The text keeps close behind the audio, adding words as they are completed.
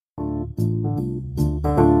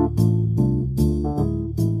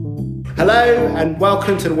Hello and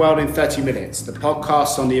welcome to The World in 30 Minutes, the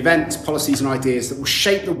podcast on the events, policies and ideas that will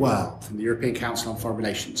shape the world from the European Council on Foreign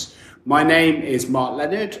Relations. My name is Mark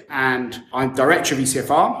Leonard and I'm Director of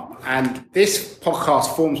ECFR, and this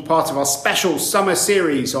podcast forms part of our special summer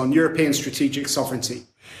series on European strategic sovereignty.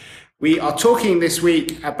 We are talking this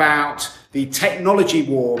week about the technology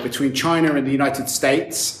war between China and the United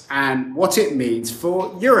States and what it means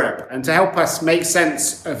for Europe. And to help us make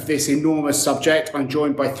sense of this enormous subject, I'm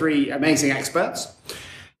joined by three amazing experts.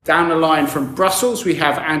 Down the line from Brussels, we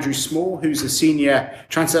have Andrew Small, who's a senior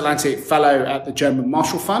transatlantic fellow at the German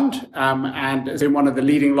Marshall Fund and has been one of the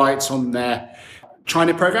leading lights on their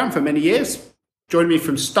China program for many years. Joining me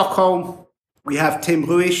from Stockholm, we have Tim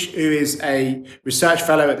Ruisch, who is a research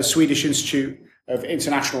fellow at the Swedish Institute of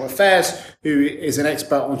International Affairs, who is an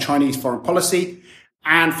expert on Chinese foreign policy.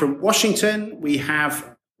 And from Washington, we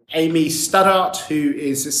have Amy Studdart, who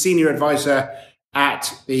is a senior advisor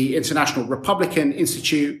at the International Republican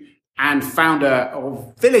Institute and founder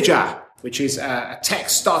of Villager, which is a tech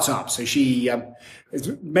startup. So she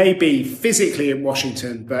is maybe physically in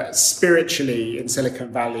Washington, but spiritually in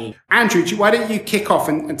Silicon Valley. Andrew, why don't you kick off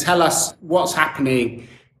and tell us what's happening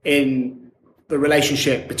in the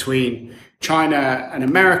relationship between China and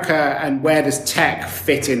America, and where does tech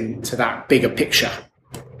fit into that bigger picture?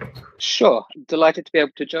 Sure. Delighted to be able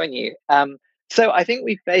to join you. So I think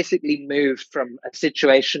we've basically moved from a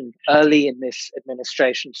situation early in this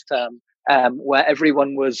administration's term where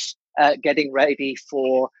everyone was getting ready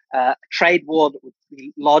for a trade war that would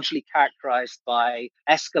be largely characterized by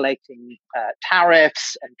escalating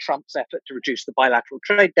tariffs and Trump's effort to reduce the bilateral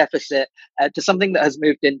trade deficit to something that has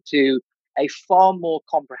moved into a far more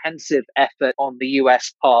comprehensive effort on the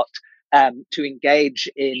US part to engage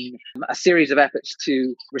in a series of efforts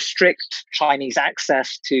to restrict Chinese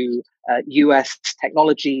access to US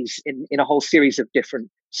technologies in a whole series of different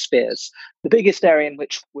spheres. The biggest area in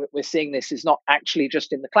which we're seeing this is not actually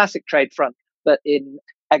just in the classic trade front, but in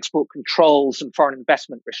export controls and foreign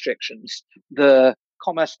investment restrictions. The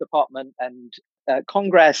Commerce Department and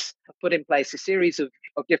Congress have put in place a series of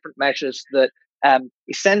different measures that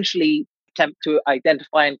essentially attempt to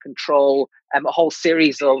identify and control a whole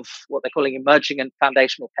series of what they're calling emerging and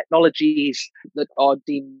foundational technologies that are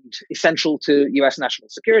deemed essential to US national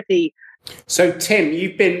security. So, Tim,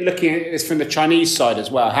 you've been looking at this from the Chinese side as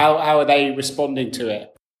well. How are they responding to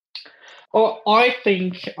it? Well, I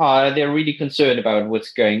think they're really concerned about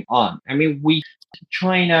what's going on. I mean,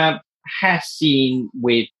 China has seen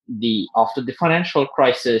after the financial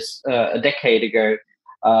crisis a decade ago,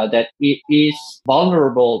 that it is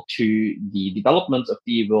vulnerable to the development of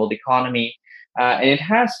the world economy, and it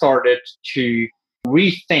has started to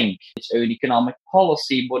rethink its own economic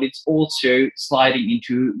policy, but it's also sliding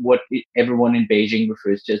into what everyone in Beijing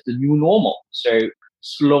refers to as the new normal, so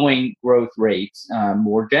slowing growth rates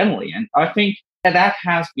more generally. And I think that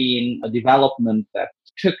has been a development that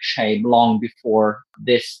took shape long before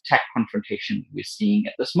this tech confrontation we're seeing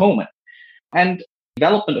at this moment. And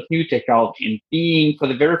development of new technology and being, for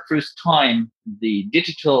the very first time, the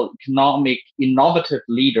digital economic innovative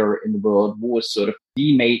leader in the world was sort of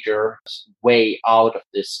the major way out of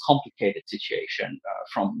this complicated situation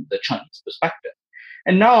from the Chinese perspective.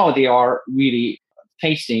 And now they are really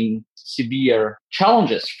facing severe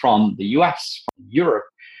challenges from the US, from Europe,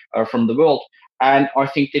 from the world. And I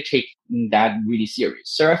think they take that really serious.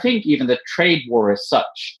 So I think even the trade war as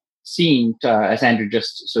such seemed, as Andrew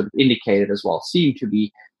just sort of indicated as well, seemed to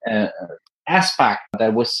be an aspect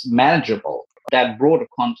that was manageable. That broader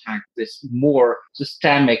contact, this more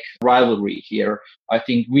systemic rivalry here, I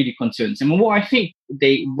think really concerns them. And what I think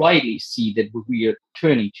they rightly see that what we are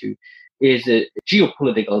turning to is a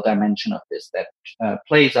geopolitical dimension of this that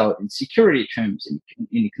plays out in security terms, in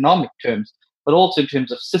economic terms, but also in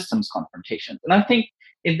terms of systems confrontations. And I think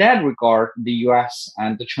in that regard, the US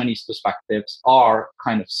and the Chinese perspectives are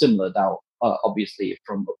kind of similar now, obviously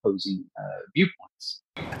from opposing viewpoints.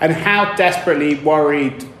 And how desperately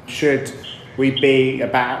worried should we be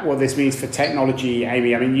about what this means for technology,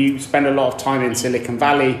 Amy? I mean, you spend a lot of time in Silicon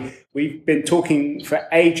Valley. We've been talking for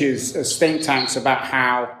ages as think tanks about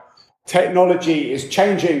how technology is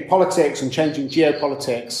changing politics and changing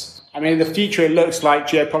geopolitics. I mean, in the future, it looks like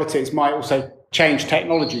geopolitics might also change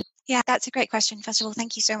technology. Yeah, that's a great question. First of all,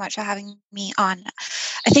 thank you so much for having me on.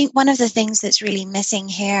 I think one of the things that's really missing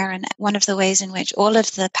here, and one of the ways in which all of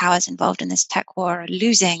the powers involved in this tech war are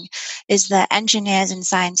losing, is that engineers and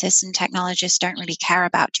scientists and technologists don't really care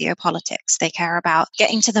about geopolitics. They care about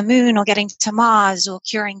getting to the moon or getting to Mars or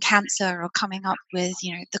curing cancer or coming up with,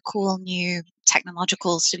 the cool new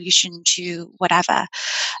technological solution to whatever.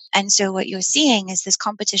 And so what you're seeing is this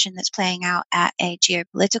competition that's playing out at a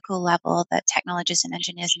geopolitical level that technologists and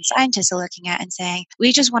engineers and scientists are looking at and saying,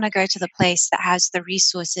 we just want to go to the place that has the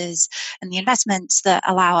resources and the investments that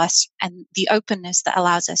allow us and the openness that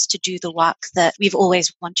allows us to do the work that we've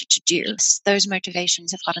always wanted to do. Those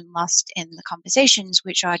motivations have gotten lost in the conversations,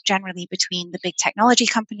 which are generally between the big technology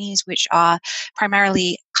companies, which are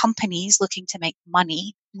primarily companies looking to make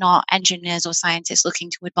money, not engineers or scientists looking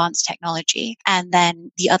to advance technology, and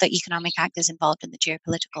then the other economic actors involved and the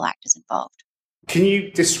geopolitical actors involved. Can you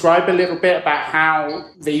describe a little bit about how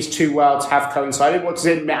these two worlds have coincided? What does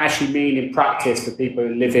it actually mean in practice for people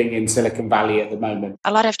living in Silicon Valley at the moment?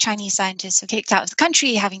 A lot of Chinese scientists are kicked out of the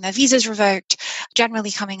country, having their visas revoked,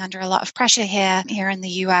 generally coming under a lot of pressure here in the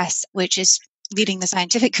US, which is leading the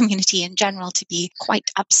scientific community in general to be quite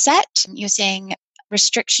upset. You're seeing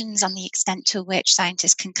restrictions on the extent to which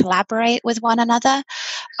scientists can collaborate with one another,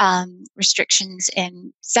 restrictions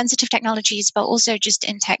in sensitive technologies, but also just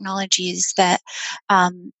in technologies that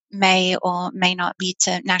may or may not lead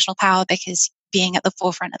to national power, because being at the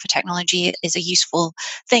forefront of a technology is a useful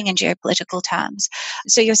thing in geopolitical terms.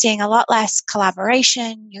 So you're seeing a lot less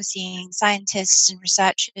collaboration. You're seeing scientists and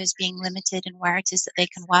researchers being limited in where it is that they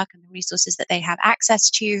can work and the resources that they have access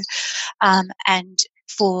to. And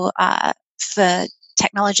for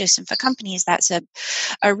technologists and for companies, that's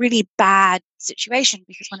a really bad situation,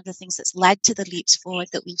 because one of the things that's led to the leaps forward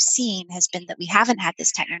that we've seen has been that we haven't had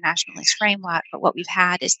this techno-nationalist framework, but what we've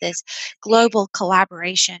had is this global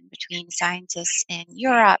collaboration between scientists in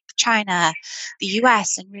Europe, China, the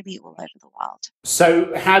US, and really all over the world.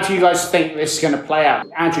 So how do you guys think this is going to play out?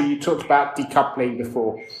 Andrew, you talked about decoupling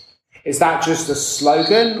before. Is that just a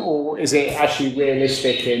slogan, or is it actually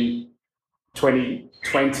realistic in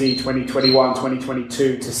 2020, 2021,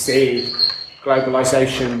 2022 to see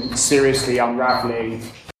globalization seriously unraveling?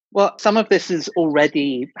 Well, some of this has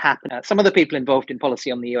already happened. Some of the people involved in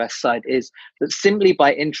policy on the US side is that simply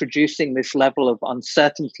by introducing this level of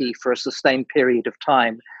uncertainty for a sustained period of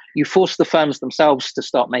time, you force the firms themselves to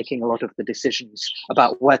start making a lot of the decisions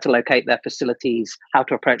about where to locate their facilities, how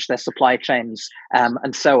to approach their supply chains,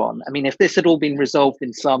 and so on. I mean, if this had all been resolved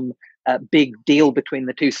in some big deal between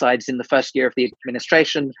the two sides in the first year of the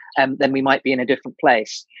administration, then we might be in a different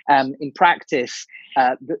place. In practice,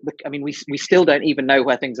 we still don't even know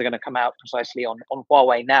where things are going to come out precisely on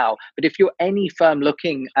Huawei now. But if you're any firm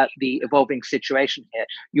looking at the evolving situation here,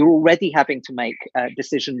 you're already having to make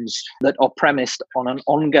decisions that are premised on an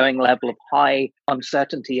ongoing level of high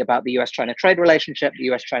uncertainty about the US-China trade relationship, the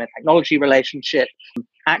US-China technology relationship,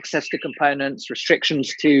 access to components,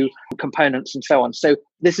 restrictions to components, and so on. So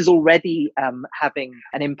this is already having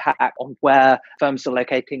an impact on where firms are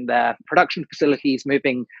locating their production facilities,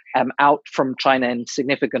 moving out from China in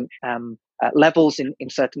significant levels in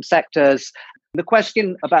certain sectors. The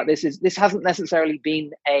question about this is, this hasn't necessarily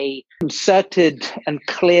been a concerted and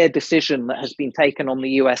clear decision that has been taken on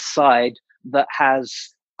the US side that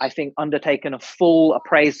has, I think, undertaken a full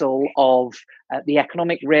appraisal of the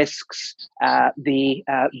economic risks, the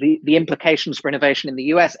implications for innovation in the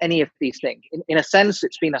US, any of these things. In a sense,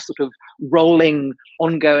 it's been a sort of rolling,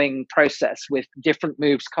 ongoing process with different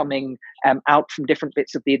moves coming out from different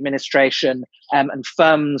bits of the administration, and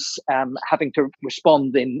firms having to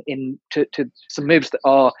respond to some moves that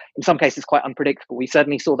are, in some cases, quite unpredictable. We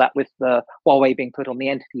certainly saw that with the Huawei being put on the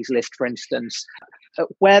entities list, for instance.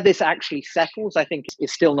 Where this actually settles, I think,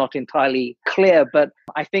 is still not entirely clear, but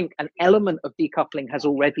I think an element of decoupling has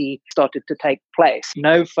already started to take place.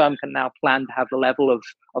 No firm can now plan to have the level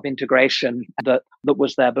of integration that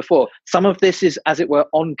was there before. Some of this is, as it were,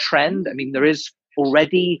 on trend. I mean, there is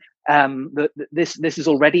already this is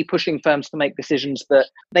already pushing firms to make decisions that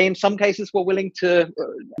they in some cases were willing to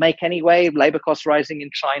make anyway. Labor costs rising in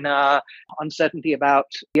China, uncertainty about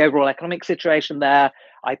the overall economic situation there,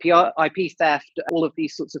 IP theft, all of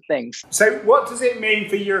these sorts of things. So what does it mean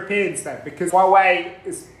for Europeans then? Because Huawei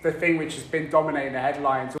is the thing which has been dominating the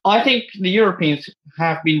headlines. I think the Europeans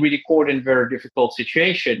have been really caught in a very difficult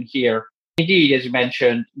situation here. Indeed, as you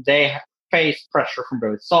mentioned, they faced pressure from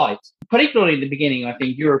both sides. Particularly in the beginning, I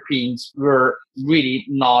think Europeans were really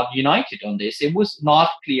not united on this. It was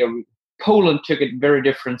not clear. Poland took a very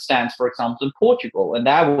different stance, for example, in Portugal, and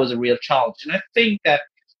that was a real challenge. And I think that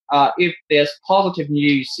if there's positive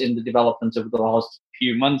news in the developments over the last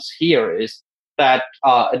few months here is that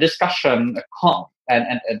a discussion,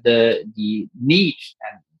 and the need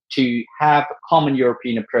to have a common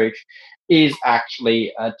European approach is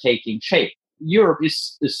actually taking shape. Europe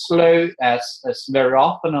is slow as very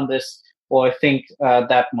often on this, well, I think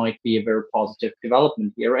that might be a very positive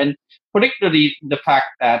development here. And particularly the fact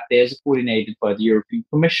that there's a coordinated by the European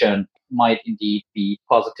Commission might indeed be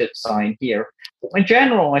a positive sign here. In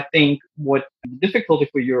general, I think what the difficulty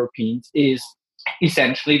for Europeans is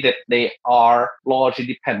essentially that they are largely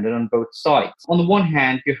dependent on both sides. On the one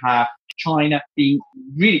hand, you have China being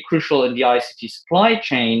really crucial in the ICT supply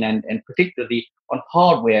chain and particularly on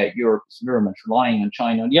hardware. Europe is very much relying on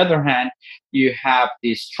China. On the other hand, you have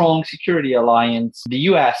this strong security alliance, the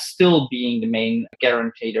US still being the main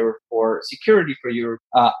guarantor for security for Europe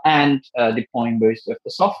and deploying most of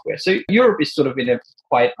the software. So Europe is sort of in a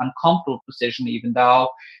quite uncomfortable position, even though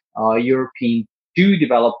Europeans do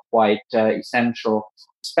develop quite essential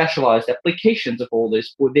specialized applications of all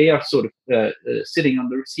this, where they are sort of sitting on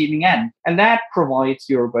the receiving end. And that provides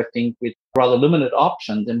Europe, I think, with rather limited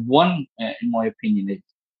options. And one, in my opinion, is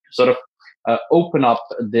to sort of open up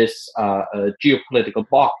this geopolitical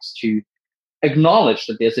box to acknowledge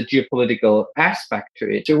that there's a geopolitical aspect to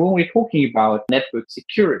it. So when we're talking about network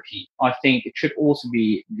security, I think it should also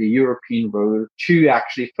be the European role to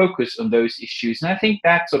actually focus on those issues. And I think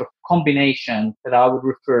that sort of combination that I would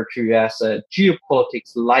refer to as a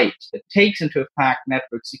geopolitics light that takes into account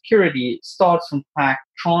network security starts from fact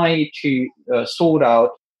try to sort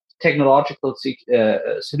out technological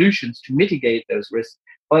solutions to mitigate those risks,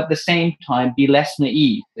 but at the same time be less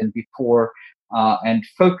naive than before and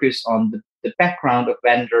focus on the background of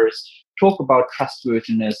vendors, talk about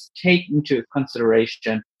trustworthiness, take into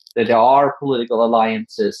consideration that there are political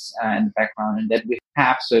alliances in the background and that we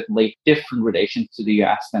have certainly different relations to the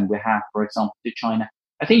US than we have, for example, to China.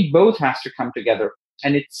 I think both has to come together.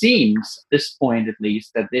 And it seems, at this point at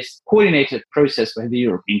least, that this coordinated process by the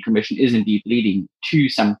European Commission is indeed leading to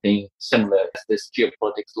something similar as this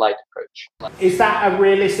geopolitics light approach. Is that a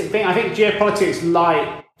realistic thing? I think geopolitics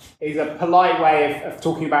light is a polite way of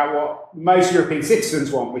talking about what most European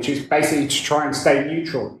citizens want, which is basically to try and stay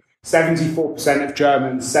neutral. 74% of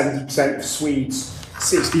Germans, 70% of Swedes,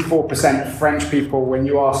 64% of French people, when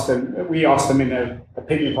you ask them, we asked them in an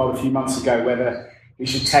opinion poll a few months ago whether we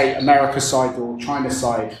should take America's side or China's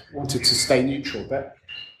side, wanted to stay neutral. But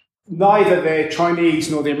neither the Chinese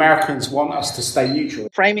nor the Americans want us to stay neutral.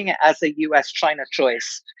 Framing it as a US-China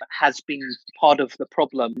choice has been part of the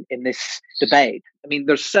problem in this debate. I mean,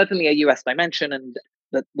 there's certainly a US dimension and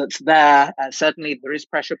that's there. Certainly there is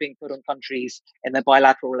pressure being put on countries in their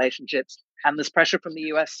bilateral relationships. And there's pressure from the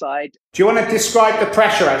US side. Do you want to describe the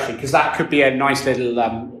pressure, actually? Because that could be a nice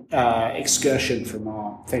little excursion from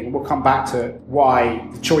our thing. We'll come back to why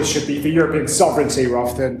the choice should be for European sovereignty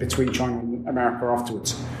rather than between China and America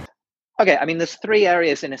afterwards. Okay, I mean, there's three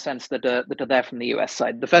areas in a sense that are there from the US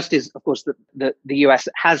side. The first is, of course, that the US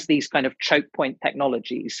has these kind of choke point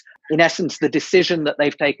technologies. In essence, the decision that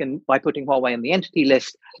they've taken by putting Huawei on the entity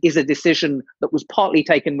list is a decision that was partly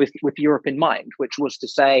taken with Europe in mind, which was to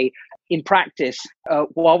say, in practice,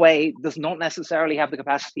 Huawei does not necessarily have the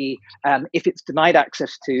capacity, if it's denied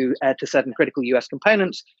access to certain critical US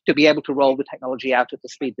components, to be able to roll the technology out at the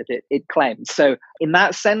speed that it claims. So in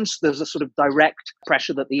that sense, there's a sort of direct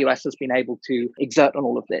pressure that the US has been able to exert on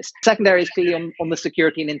all of this. Secondary is clearly on the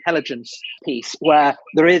security and intelligence piece, where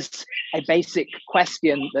there is a basic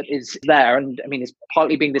question that is there, and I mean, it's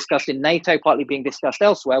partly being discussed in NATO, partly being discussed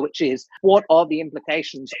elsewhere, which is what are the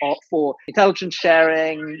implications for intelligence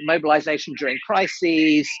sharing, mobilization during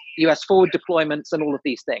crises, US forward deployments, and all of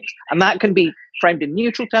these things. And that can be framed in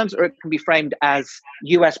neutral terms, or it can be framed as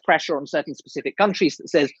US pressure on certain specific countries that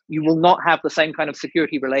says you will not have the same kind of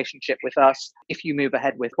security relationship with us if you move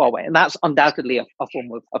ahead with Huawei. And that's undoubtedly a form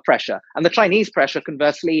of pressure. And the Chinese pressure,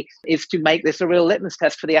 conversely, is to make this a real litmus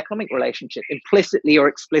test for the economic relationship, implicitly or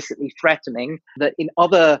explicitly threatening that in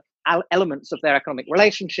other elements of their economic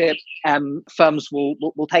relationship, firms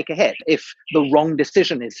will take a hit if the wrong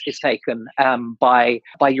decision is taken by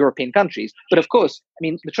European countries. But of course, I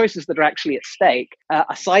mean, the choices that are actually at stake,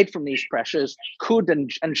 aside from these pressures, could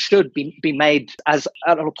and should be made as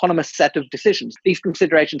an autonomous set of decisions. These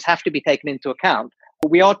considerations have to be taken into account.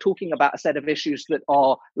 But we are talking about a set of issues that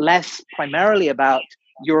are less primarily about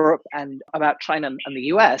Europe and about China and the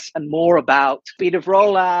US, and more about speed of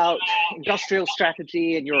rollout, industrial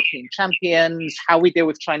strategy and European champions, how we deal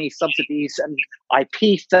with Chinese subsidies and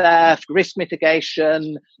IP theft, risk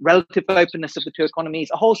mitigation, relative openness of the two economies,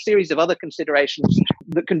 a whole series of other considerations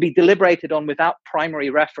that can be deliberated on without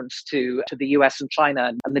primary reference to the US and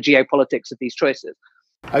China and the geopolitics of these choices.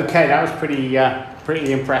 Okay, that was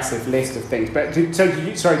pretty impressive list of things. But do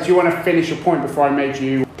you want to finish your point before I made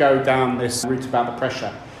you go down this route about the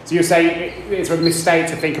pressure? So you're saying it's a mistake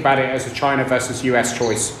to think about it as a China versus US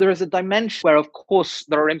choice? There is a dimension where, of course,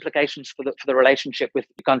 there are implications for the relationship with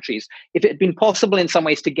the countries. If it had been possible in some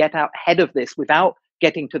ways to get out ahead of this without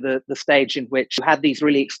getting to the stage in which you had these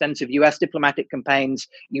really extensive US diplomatic campaigns,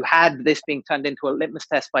 you had this being turned into a litmus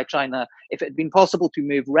test by China, if it had been possible to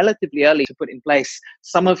move relatively early to put in place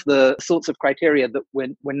some of the sorts of criteria that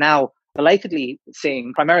we're now belatedly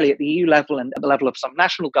seeing primarily at the EU level and at the level of some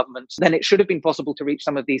national governments, then it should have been possible to reach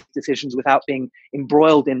some of these decisions without being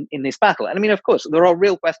embroiled in this battle. And I mean, of course, there are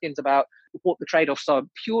real questions about what the trade-offs are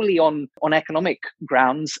purely on economic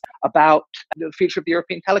grounds about the future of the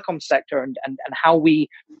European telecom sector and how we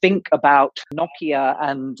think about Nokia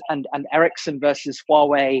and Ericsson versus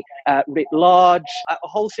Huawei writ large, a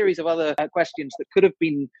whole series of other questions that could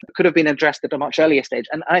have been addressed at a much earlier stage.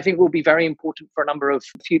 And I think will be very important for a number of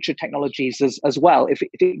future technologies as well. If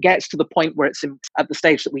it gets to the point where it's at the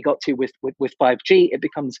stage that we got to with 5G, it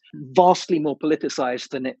becomes vastly more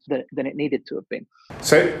politicized than it needed to have been.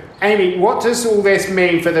 So, Amy, what does all this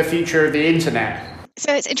mean for the future of the internet?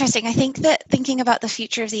 So it's interesting. I think that thinking about the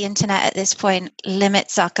future of the internet at this point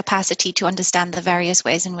limits our capacity to understand the various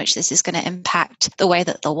ways in which this is going to impact the way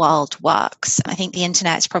that the world works. I think the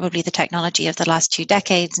internet is probably the technology of the last 2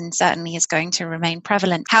 decades and certainly is going to remain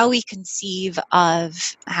prevalent. How we conceive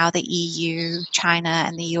of how the EU, China,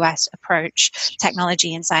 and the US approach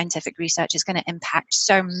technology and scientific research is going to impact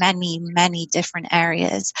so many, many different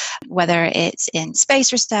areas, whether it's in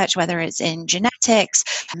space research, whether it's in genetics,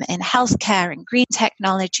 in healthcare, in green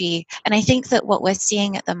technology. And I think that what we're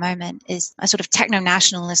seeing at the moment is a sort of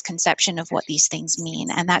techno-nationalist conception of what these things mean.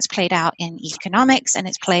 And that's played out in economics and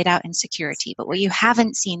it's played out in security. But what you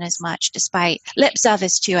haven't seen as much, despite lip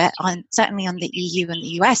service to it, certainly on the EU and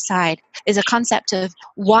the US side, is a concept of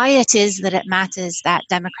why it is that it matters that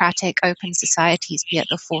democratic, open societies be at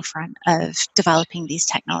the forefront of developing these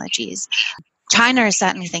technologies. China is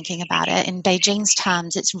certainly thinking about it. In Beijing's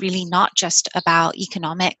terms, it's really not just about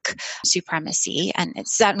economic supremacy, and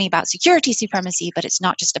it's certainly about security supremacy, but it's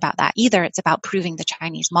not just about that either. It's about proving the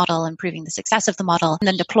Chinese model and proving the success of the model, and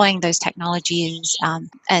then deploying those technologies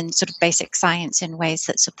and sort of basic science in ways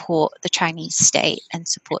that support the Chinese state and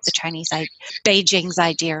support the Beijing's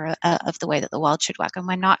idea of the way that the world should work. And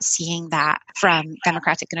we're not seeing that from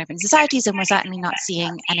democratic and open societies, and we're certainly not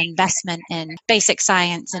seeing an investment in basic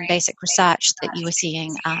science and basic research that you were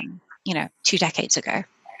seeing, 2 decades ago.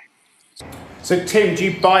 So, Tim, do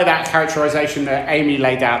you buy that characterization that Amy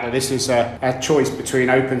laid out, that this is a choice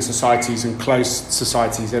between open societies and closed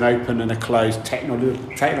societies, an open and a closed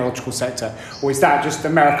technological sector? Or is that just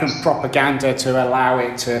American propaganda to allow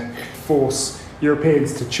it to force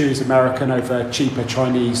Europeans to choose American over cheaper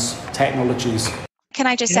Chinese technologies? Can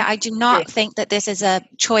I just say, I do not think that this is a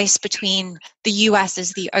choice between the US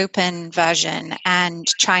as the open version and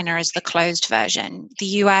China as the closed version. The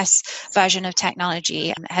US version of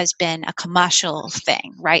technology has been a commercial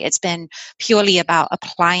thing, right? It's been purely about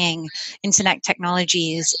applying internet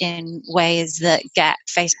technologies in ways that get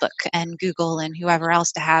Facebook and Google and whoever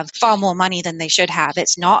else to have far more money than they should have.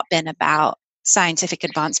 It's not been about scientific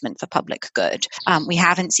advancement for public good. We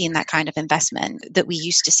haven't seen that kind of investment that we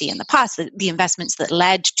used to see in the past, the investments that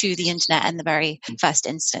led to the internet in the very first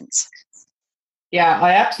instance. Yeah,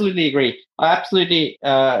 I absolutely agree. I absolutely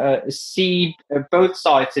see both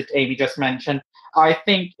sides that Amy just mentioned. I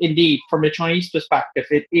think, indeed, from a Chinese perspective,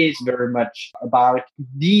 it is very much about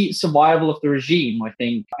the survival of the regime, I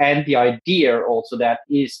think, and the idea also that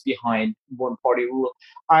is behind one-party rule.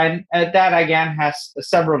 And that, again, has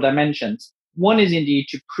several dimensions. One is indeed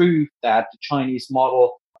to prove that the Chinese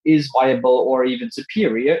model is viable or even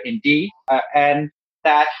superior, indeed, and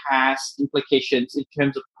that has implications in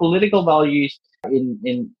terms of political values,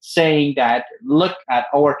 in saying that, look at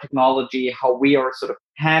our technology, how we are sort of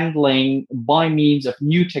handling by means of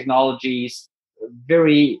new technologies,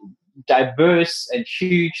 very diverse and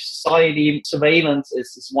huge society. Surveillance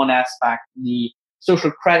is one aspect. The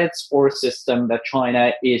social credit score system that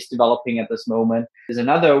China is developing at this moment is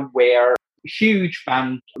another, where huge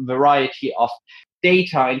variety of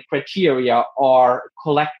data and criteria are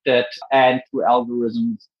collected and through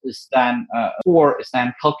algorithms is then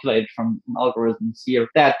calculated from algorithms here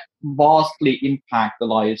that vastly impact the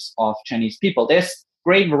lives of Chinese people. There's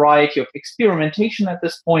great variety of experimentation at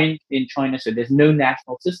this point in China, so there's no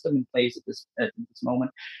national system in place at this moment.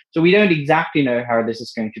 So we don't exactly know how this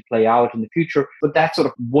is going to play out in the future, but that's sort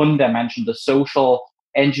of one dimension, the social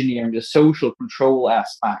engineering, the social control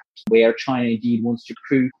aspect, where China indeed wants to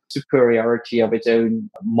prove superiority of its own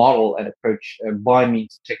model and approach by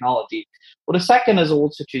means of technology. Well, the second is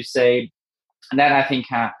also to say, and that I think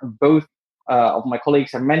both of my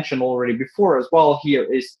colleagues have mentioned already before as well here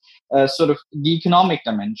is sort of the economic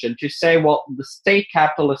dimension to say, well, the state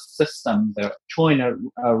capitalist system that China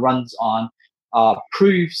runs on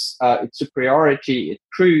proves its superiority. It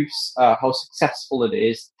proves how successful it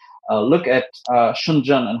is. Look at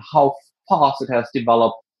Shenzhen and how fast it has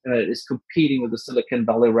developed. It is competing with the Silicon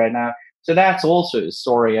Valley right now. So that's also a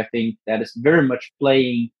story, I think, that is very much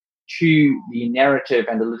playing to the narrative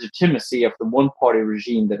and the legitimacy of the one-party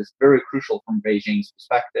regime that is very crucial from Beijing's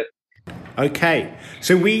perspective. Okay,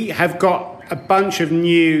 so we have got a bunch of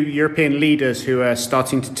new European leaders who are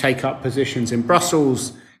starting to take up positions in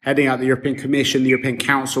Brussels, heading up the European Commission, the European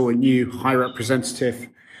Council, a new High Representative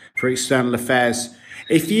for External Affairs.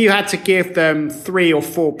 If you had to give them 3 or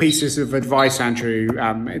 4 pieces of advice, Andrew,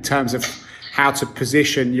 in terms of how to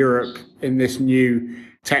position Europe in this new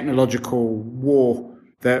technological war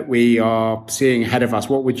that we are seeing ahead of us,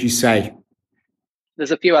 what would you say?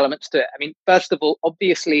 There's a few elements to it. I mean, first of all,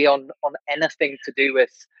 obviously on anything to do with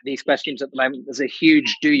these questions at the moment, there's a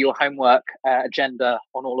huge do your homework agenda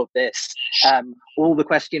on all of this. All the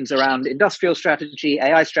questions around industrial strategy,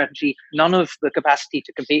 AI strategy, none of the capacity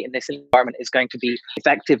to compete in this environment is going to be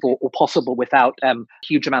effective or possible without a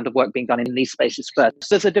huge amount of work being done in these spaces first.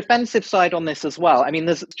 There's a defensive side on this as well. I mean,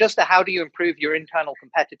 there's just a how do you improve your internal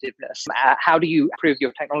competitiveness? How do you improve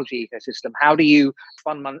your technology ecosystem? How do you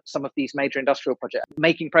fund some of these major industrial projects?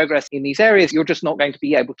 Making progress in these areas, you're just not going to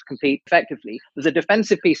be able to compete effectively. There's a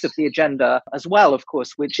defensive piece of the agenda as well, of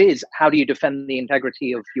course, which is how do you defend the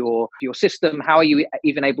integrity of your system? How are you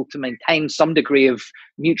even able to maintain some degree of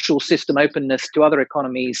mutual system openness to other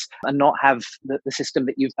economies and not have the system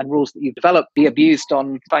that and rules that you've developed be abused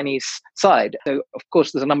on the Chinese side? So, of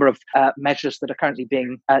course, there's a number of measures that are currently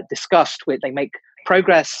being discussed where they make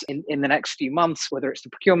progress in the next few months, whether it's the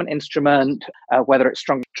procurement instrument, whether it's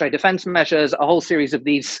strong trade defense measures, a whole series of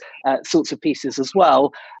these sorts of pieces as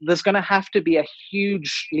well. There's going to have to be a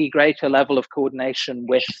hugely greater level of coordination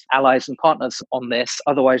with allies and partners on this.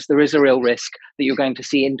 Otherwise, there is a real risk that you're going to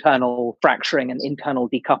see internal fracturing and internal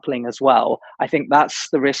decoupling as well. I think that's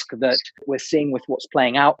the risk that we're seeing with what's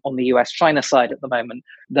playing out on the US-China side at the moment,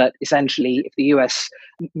 that essentially if the US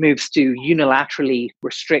moves to unilaterally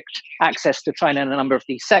restrict access to China in a number of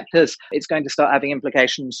these sectors, it's going to start having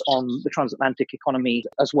implications on the transatlantic economy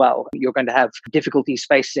as well. You're going to have difficulties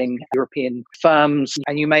facing European firms,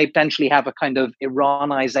 and you may potentially have a kind of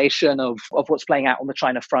Iranization of what's playing out on the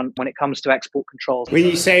China front when it comes to export controls. When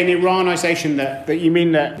you say an Iranization, that you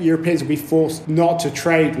mean that Europeans will be forced not to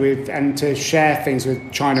trade with and to share things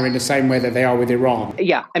with China in the same way that they are with Iran?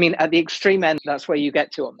 Yeah, I mean, at the extreme end, that's where you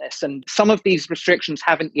get to on this. And some of these restrictions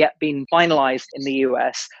haven't yet been finalized in the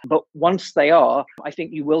US, but once they are, I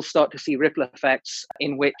think you will start to see ripple effects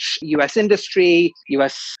in which US industry,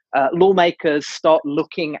 US lawmakers start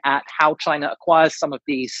looking at how China acquires some of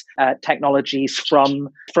these technologies from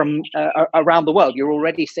around the world. You're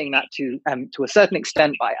already seeing that to a certain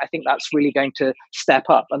extent, but I think that's really going to step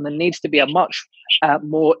up. And there needs to be a much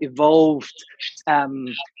more evolved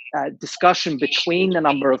discussion between a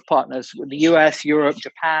number of partners, with the US, Europe,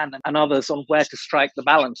 Japan, and others on where to strike the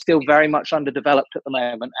balance. Still very much underdeveloped at the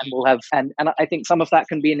moment, and we'll have and I think some of that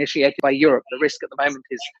can be initiated by Europe. The risk at the moment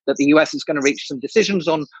is that the US is going to reach some decisions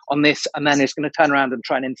on this, and then is going to turn around and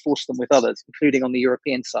try and enforce them with others, including on the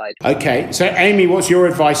European side. Okay, so Amy, what's your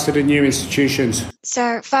advice to the new institutions?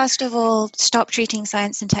 So first of all, stop treating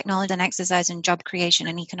science and technology as an exercise in job creation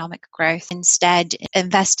and economic growth. Instead,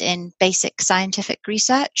 invest in basic scientific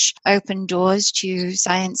research, open doors to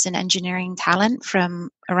science and engineering talent from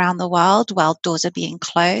around the world while doors are being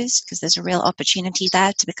closed, because there's a real opportunity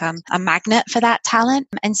there to become a magnet for that talent,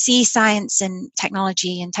 and see science and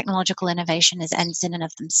technology and technological innovation as ends in and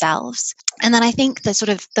of themselves. And then I think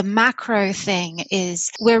the macro thing is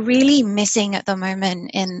we're really missing at the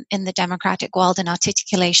moment in the democratic world an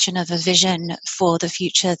articulation of a vision for the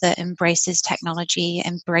future that embraces technology,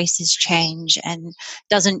 embraces change, and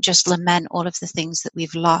doesn't just lament all of the things that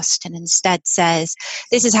we've lost, and instead says,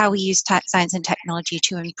 this is how we use science and technology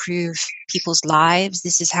to improve people's lives.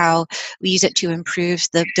 This is how we use it to improve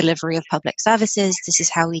the delivery of public services. This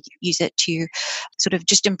is how we use it to sort of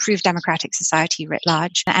just improve democratic society writ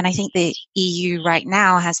large. And I think the EU right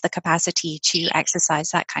now has the capacity to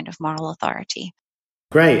exercise that kind of moral authority.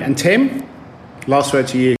 Great. And Tim, last word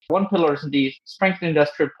to you. One pillar is indeed strengthen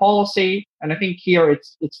industrial policy. And I think here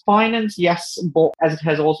it's finance, yes, but as it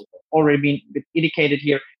has also already been indicated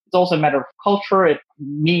here, it's also a matter of culture. It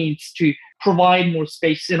means to provide more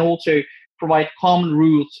space and also provide common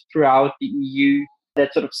rules throughout the EU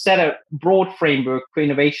that sort of set a broad framework for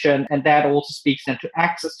innovation. And that also speaks then to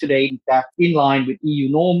access to data that in line with EU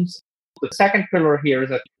norms. The second pillar here is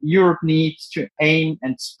that Europe needs to aim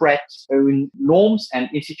and spread its own norms and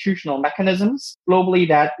institutional mechanisms. Globally,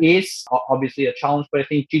 that is obviously a challenge, but I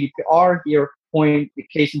think GDPR here, the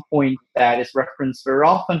case in point that is referenced very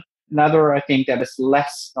often. Another, I think, that is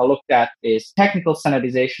less looked at is technical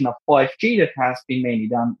standardization of 5G that has been mainly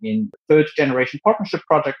done in the third generation partnership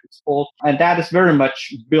project, it's called. And that is very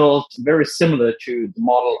much built very similar to the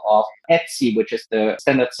model of ETSI, which is the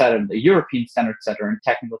standard setter, the European standard setter in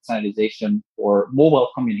technical standardization for mobile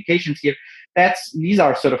communications here. These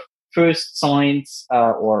are sort of first signs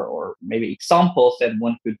or maybe examples that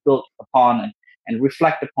one could build upon and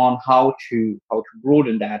reflect upon how to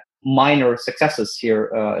broaden that. Minor successes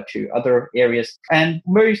here to other areas. And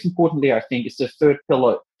most importantly, I think, is the third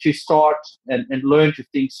pillar, to start and learn to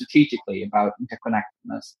think strategically about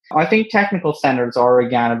interconnectedness. I think technical standards are,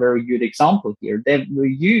 again, a very good example here. They were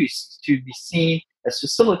used to be seen as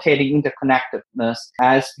facilitating interconnectedness,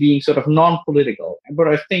 as being sort of non-political. But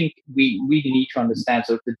I think we really need to understand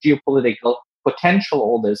sort of the geopolitical potential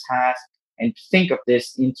all this has and think of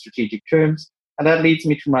this in strategic terms. And that leads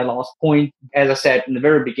me to my last point. As I said in the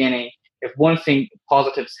very beginning, if one thing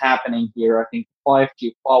positive is happening here, I think the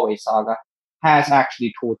 5G Huawei saga has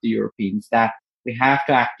actually taught the Europeans that we have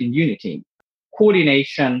to act in unity.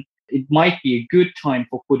 Coordination, it might be a good time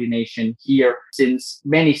for coordination here, since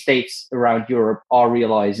many states around Europe are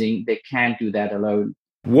realizing they can't do that alone.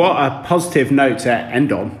 What a positive note to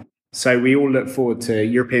end on. So we all look forward to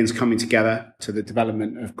Europeans coming together, to the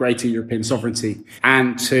development of greater European sovereignty,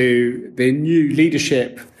 and to the new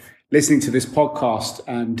leadership listening to this podcast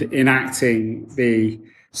and enacting the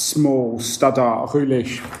small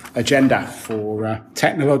Stadtart-Rühlich agenda for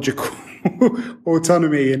technological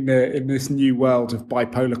autonomy in this new world of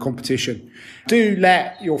bipolar competition. Do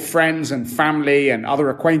let your friends and family and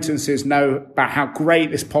other acquaintances know about how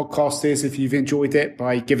great this podcast is if you've enjoyed it,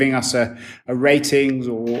 by giving us a ratings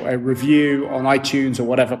or a review on iTunes or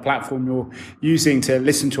whatever platform you're using to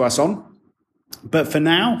listen to us on. But for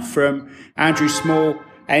now, from Andrew Small,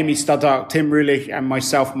 Amy Stadtart, Tim Rühlich, and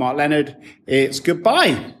myself, Mark Leonard, it's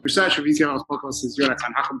goodbye. Researcher of ECR's podcast is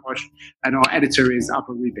Jonathan Hackenbosch, and our editor is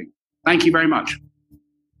Abba Reading. Thank you very much.